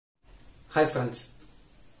Hi friends,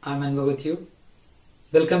 I am Anwar with you.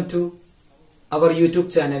 Welcome to our YouTube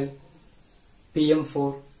channel PM4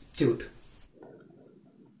 Tute.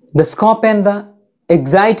 The scope and the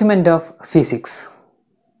excitement of physics.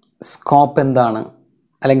 Scope എന്താണ്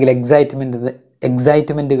അല്ലെങ്കിൽ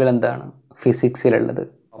എക്സൈറ്റ്മെന്റുകൾ എന്താണ് ഫിസിക്സിലുള്ളത്,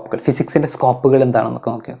 ഫിസിക്സിന്റെ സ്കോപ്പുകൾ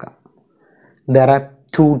എന്താണെന്നൊക്കെ നോക്കി നോക്കാം. There are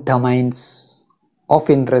two domains of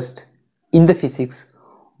interest in the physics.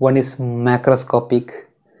 One is macroscopic,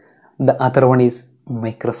 the other one is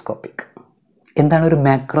microscopic. എന്താണ് ഒരു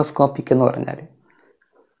macroscopic എന്ന് പറഞ്ഞാൽ?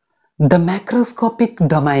 The macroscopic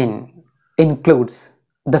domain includes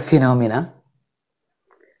the phenomena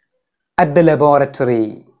at the laboratory,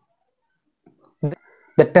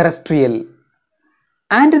 the terrestrial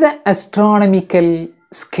and the astronomical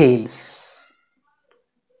scales.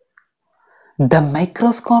 The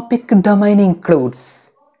microscopic domain includes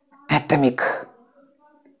atomic,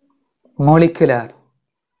 molecular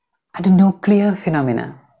and nuclear phenomena.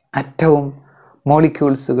 അറ്റവും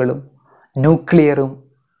മോളിക്യൂൾസുകളും ന്യൂക്ലിയറും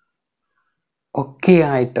ഒക്കെ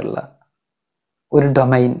ആയിട്ടുള്ള ഒരു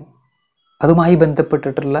domain, അതുമായി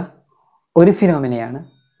ബന്ധപ്പെട്ടിട്ടുള്ള ഒരു ഫിനോമിനയാണ്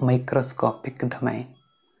microscopic domain.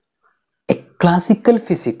 Classical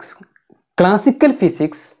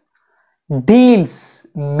physics deals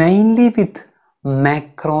mainly with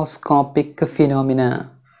macroscopic phenomena.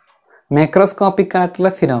 Macroscopic ആയിട്ടുള്ള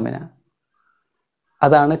phenomena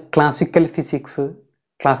അതാണ് classical physics.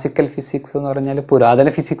 Classical physics എന്ന് പറഞ്ഞാൽ പുരാതന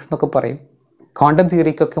ഫിസിക്സ് എന്നൊക്കെ പറയും. ക്വാണ്ടം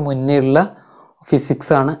തിയറിക്കൊക്കെ മുന്നേ ഉള്ള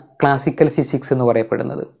ഫിസിക്സ് ആണ് ക്ലാസിക്കൽ ഫിസിക്സ് എന്ന്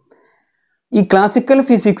പറയപ്പെടുന്നത്. ഈ classical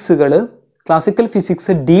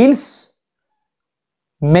physics deals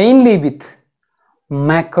mainly with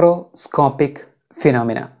macroscopic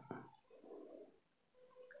phenomena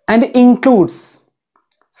and includes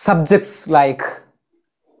subjects like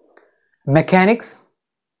mechanics,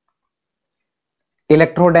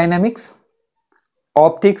 electrodynamics,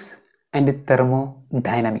 optics and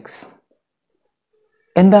thermodynamics.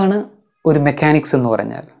 എന്താണ് ഒരു മെക്കാനിക്സ് എന്ന്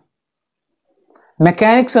പറഞ്ഞാൽ?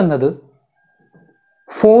 മെക്കാനിക്സ് എന്നത്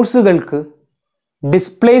ഫോഴ്സുകൾക്ക്,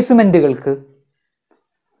 ഡിസ്പ്ലേസ്മെൻറ്റുകൾക്ക്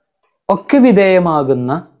ഒക്കെ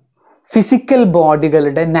വിധേയമാകുന്ന ഫിസിക്കൽ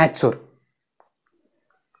ബോഡികളുടെ നാച്ചർ,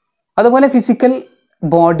 അതുപോലെ ഫിസിക്കൽ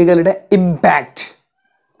ബോഡികളുടെ ഇമ്പാക്റ്റ്,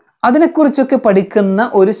 അതിനെക്കുറിച്ചൊക്കെ പഠിക്കുന്ന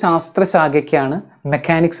ഒരു ശാസ്ത്രശാഖയ്ക്കാണ്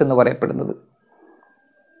മെക്കാനിക്സ് എന്ന് പറയപ്പെടുന്നത്.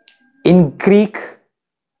 ഇൻ ഗ്രീക്ക്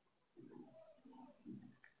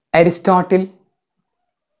അരിസ്റ്റോട്ടിൽ,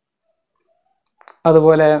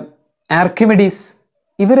 അതുപോലെ ആർക്കിമിഡീസ്,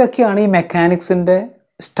 ഇവരൊക്കെയാണ് ഈ മെക്കാനിക്സിൻ്റെ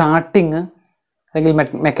സ്റ്റാർട്ടിങ് അല്ലെങ്കിൽ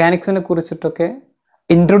മെക്കാനിക്സിനെ കുറിച്ചിട്ടൊക്കെ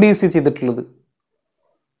ഇൻട്രൊഡ്യൂസ് ചെയ്തിട്ടുള്ളത്.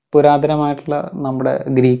 പുരാതനമായിട്ടുള്ള നമ്മുടെ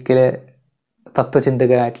ഗ്രീക്കിലെ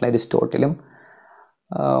തത്വചിന്തകരായിട്ടുള്ള അരിസ്റ്റോട്ടിലും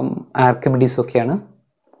ആർക്കിമിഡീസും ഒക്കെയാണ്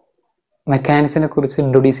മെക്കാനിക്സിനെ കുറിച്ച്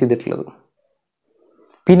ഇൻട്രൊഡ്യൂസ് ചെയ്തിട്ടുള്ളത്.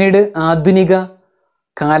 പിന്നീട് ആധുനിക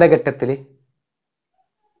കാലഘട്ടത്തിൽ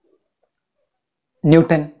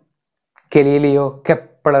ന്യൂട്ടൻ, ഗലീലിയോ,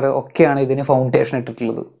 കെപ്ലർ ഒക്കെയാണ് ഇതിന് ഫൗണ്ടേഷൻ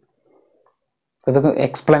ഇട്ടിട്ടുള്ളത്. അതൊക്കെ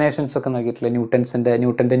എക്സ്പ്ലനേഷൻസ് ഒക്കെ നൽകിയിട്ടില്ല.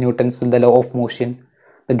 ന്യൂട്ടൻസിൻ്റെ law of motion,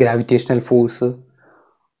 the gravitational force,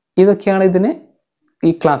 ഇതൊക്കെയാണ് ഇതിന്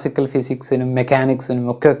ഈ ക്ലാസിക്കൽ ഫിസിക്സിനും മെക്കാനിക്സിനും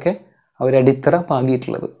ഒക്കെ അവർ അടിത്തറ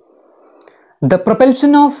പാകിയിട്ടുള്ളത്. The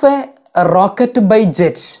propulsion of A rocket by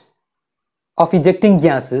jet of ejecting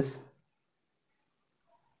gases,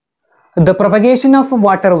 the propagation of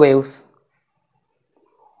water waves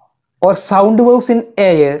or sound waves in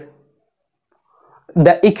air,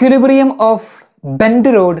 the equilibrium of bent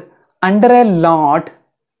rod under a load,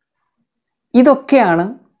 ഇതൊക്കെയാണ്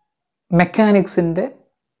മെക്കാനിക്സിൻ്റെ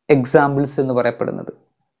examples എന്ന് പറയപ്പെടുന്നത്.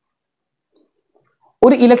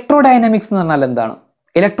 ഒരു electrodynamics എന്ന് പറഞ്ഞാൽ എന്താണ്?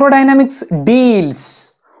 Electrodynamics deals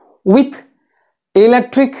with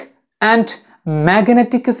electric and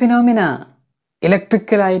magnetic phenomena.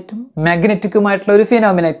 ഇലക്ട്രിക്കലായിട്ടും മാഗ്നറ്റിക്കുമായിട്ടുള്ള ഒരു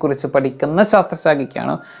ഫിനോമിനെ കുറിച്ച് പഠിക്കുന്ന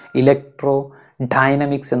ശാസ്ത്രശാഖയ്ക്കാണ് ഇലക്ട്രോ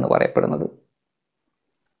ഡൈനാമിക്സ് എന്ന് പറയപ്പെടുന്നത്.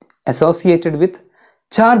 Associated with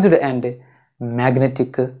charged and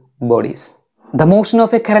magnetic bodies. The motion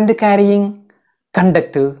of A current carrying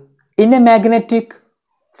conductor in A magnetic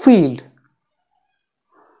field,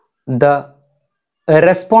 the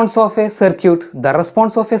response of A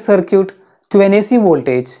circuit to N AC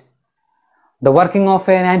voltage, the working of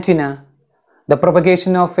N antenna, the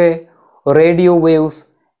propagation of a radio waves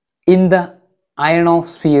in the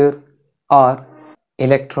ionosphere or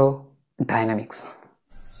electrodynamics.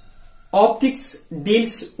 Optics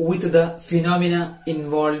deals with the phenomena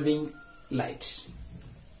involving light.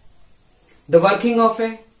 The working of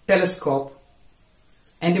a telescope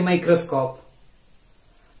and a microscope,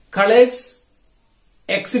 colors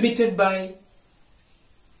exhibited by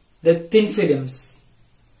the thin films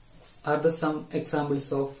are the some examples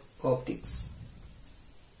of optics.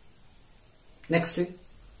 Next,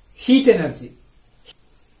 heat energy.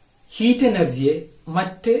 Heat energy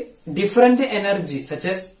മറ്റ് different energy such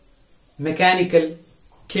as mechanical,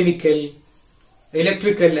 chemical,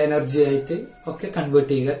 electrical energy ആയിട്ട് ഒക്കെ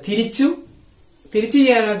convert ചെയ്യുക. തിരിച്ചു ഈ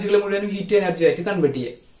എനർജികൾ മുഴുവൻ heat energy ആയിട്ട് convert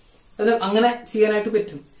ചെയ്യുക. അത് അങ്ങനെ ചെയ്യാനായിട്ട്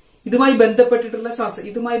പറ്റും. ഇതുമായി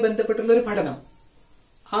ബന്ധപ്പെട്ടിട്ടുള്ള ഒരു പഠനം,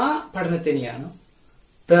 ആ പഠനത്തിനെയാണ്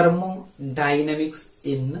തെർമോഡൈനമിക്സ്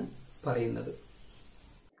എന്ന് പറയുന്നത്.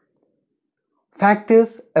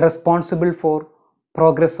 Factors responsible for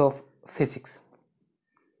progress of physics.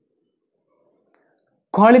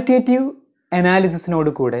 Qualitative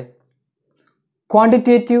അനാലിസിസിനോട് കൂടെ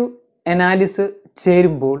ക്വാണ്ടിറ്റേറ്റീവ് അനാലിസിസ്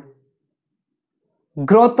ചേരുമ്പോൾ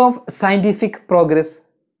growth of scientific progress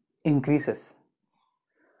increases.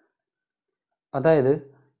 അതായത്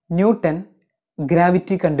ന്യൂട്ടൺ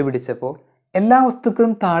ഗ്രാവിറ്റി കണ്ടുപിടിച്ചപ്പോൾ എല്ലാ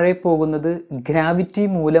വസ്തുക്കളും താഴെ പോകുന്നത് ഗ്രാവിറ്റി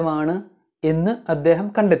മൂലമാണ് എന്ന് അദ്ദേഹം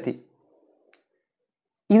കണ്ടെത്തി.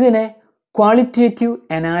 ഇതിനെ ക്വാളിറ്റേറ്റീവ്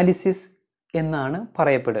അനാലിസിസ് എന്നാണ്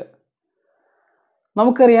പറയപ്പെടുക.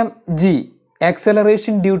 നമുക്കറിയാം G,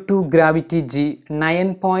 acceleration due to gravity G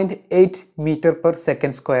 9.8 metre per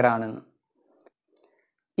second square ആണെന്ന്.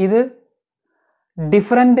 ഇത്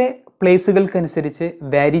ഡിഫറൻറ്റ് പ്ലേസുകൾക്കനുസരിച്ച്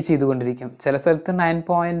വാരി ചെയ്തുകൊണ്ടിരിക്കും. ചില സ്ഥലത്ത്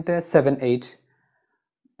 9.78,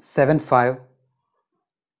 75,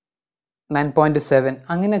 9.7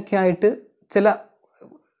 അങ്ങനെയൊക്കെ ആയിട്ട് ചില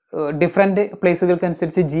ഡിഫറൻറ്റ്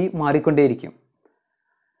പ്ലേസുകൾക്കനുസരിച്ച് ജി മാറിക്കൊണ്ടേയിരിക്കും.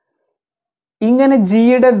 ഇങ്ങനെ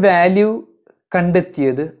ജിയുടെ വാല്യൂ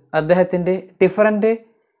കണ്ടെത്തിയത് അദ്ദേഹത്തിൻ്റെ ഡിഫറൻറ്റ്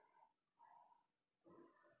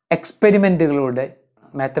എക്സ്പെരിമെൻറ്റുകളുടെ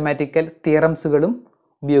മാത്തമാറ്റിക്കൽ തിയറംസുകളും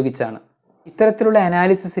ഉപയോഗിച്ചാണ്. ഇത്തരത്തിലുള്ള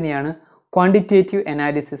അനാലിസിസിനെയാണ് ക്വാണ്ടിറ്റേറ്റീവ്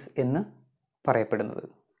അനാലിസിസ് എന്ന് പറയപ്പെടുന്നത്.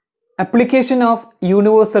 Application of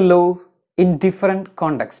universal law in different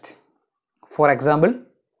context. For example,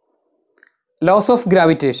 laws of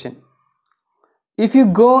gravitation. If you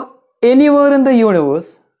go anywhere in the universe,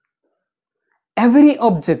 every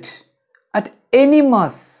object at any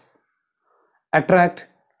mass attract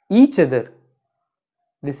each other.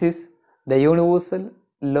 This is the universal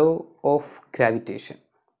law of gravitation.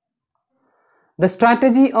 The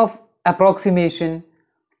strategy of approximation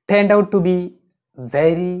turned out to be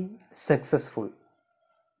very successful.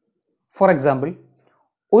 For example,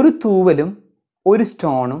 ഒരു തൂവലും ഒരു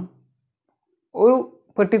സ്റ്റോണും ഒരു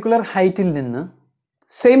particular ഹൈറ്റിൽ നിന്ന്,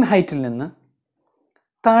 same ഹൈറ്റിൽ നിന്ന്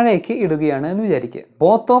താഴേക്ക് ഇടുകയാണ് എന്ന് വിചാരിക്കുക.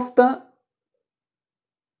 Both of the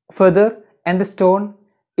feather and the stone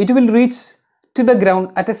it will reach to the ground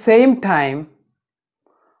at A same time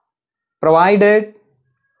provided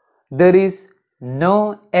there is no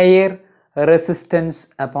air resistance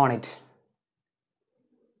upon it.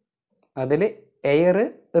 അതിൽ എയർ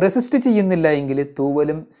റെസിസ്റ്റ് ചെയ്യുന്നില്ല എങ്കിൽ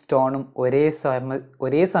തൂവലും സ്റ്റോണും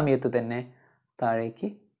ഒരേ സമയത്ത് തന്നെ താഴേക്ക്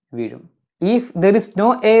വീഴും. If there is no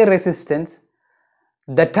air resistance,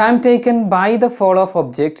 the time taken by the fall of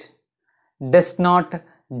object does not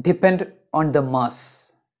depend on the mass.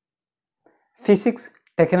 Physics,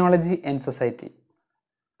 technology and society.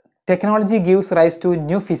 Technology gives rise to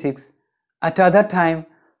new physics. At other time,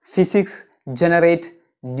 physics generate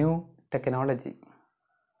new technology.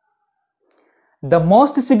 The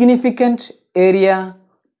most significant area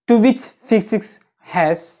to which physics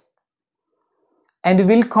has and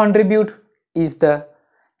will contribute is the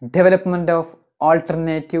development of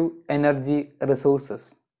alternative energy resources.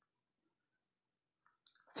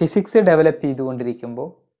 Physics develop ചെയ്തുകൊണ്ടിരിക്കുമ്പോൾ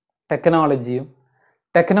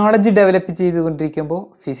technology develop ചെയ്തുകൊണ്ടിരിക്കുമ്പോൾ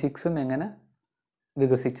ഫിസിക്സും എങ്ങനെ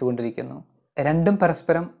വികസിച്ചുകൊണ്ടിരിക്കുന്നു. രണ്ടും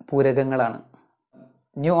പരസ്പരം പൂരകങ്ങളാണ്.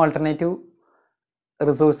 New alternative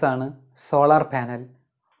റിസോഴ്സാണ് solar panel,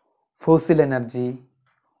 fossil energy,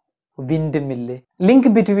 wind mill. Link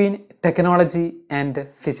between technology and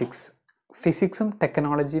physics. ഫിസിക്സും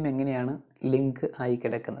ടെക്നോളജിയും എങ്ങനെയാണ് link ആയി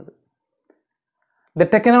കിടക്കുന്നത്? The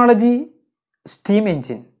technology steam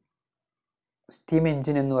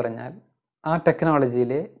engine എന്ന് പറഞ്ഞാൽ ആ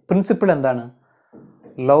ടെക്നോളജിയിലെ പ്രിൻസിപ്പിൾ എന്താണ്?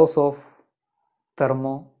 Loss of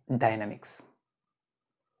thermodynamics.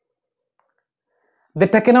 The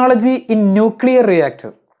technology in nuclear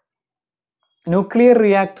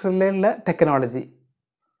റിയാക്ടറിലുള്ള technology.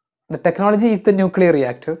 The technology is the nuclear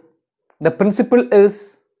reactor. The principle is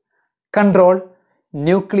control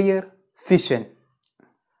nuclear fission.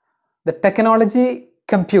 The technology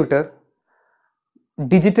computer,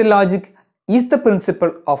 digital logic is the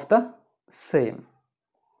principle of the same.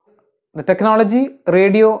 The technology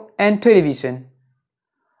radio and television.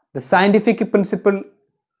 The scientific principle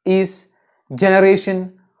is generation,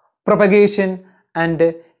 propagation and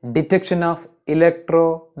detection of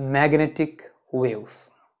electromagnetic waves.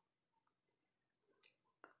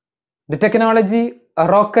 The technology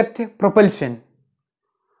rocket propulsion.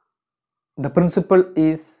 The principle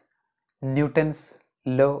is Newton's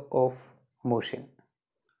law of motion.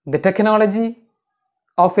 The technology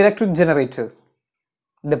of electric generator.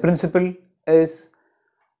 The principle is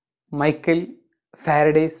Michael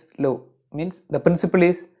Faraday's law. Means the principle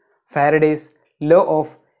is Faraday's law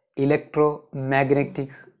of electromagnetic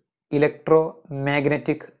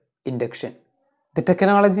induction. The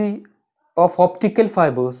technology of optical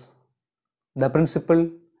fibers. The principle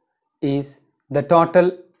is the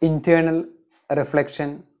total internal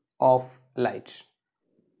reflection of light.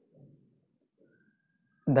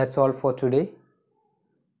 That's all for today.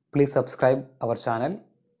 Please subscribe our channel,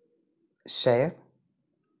 share,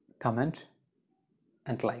 comment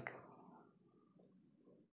and like.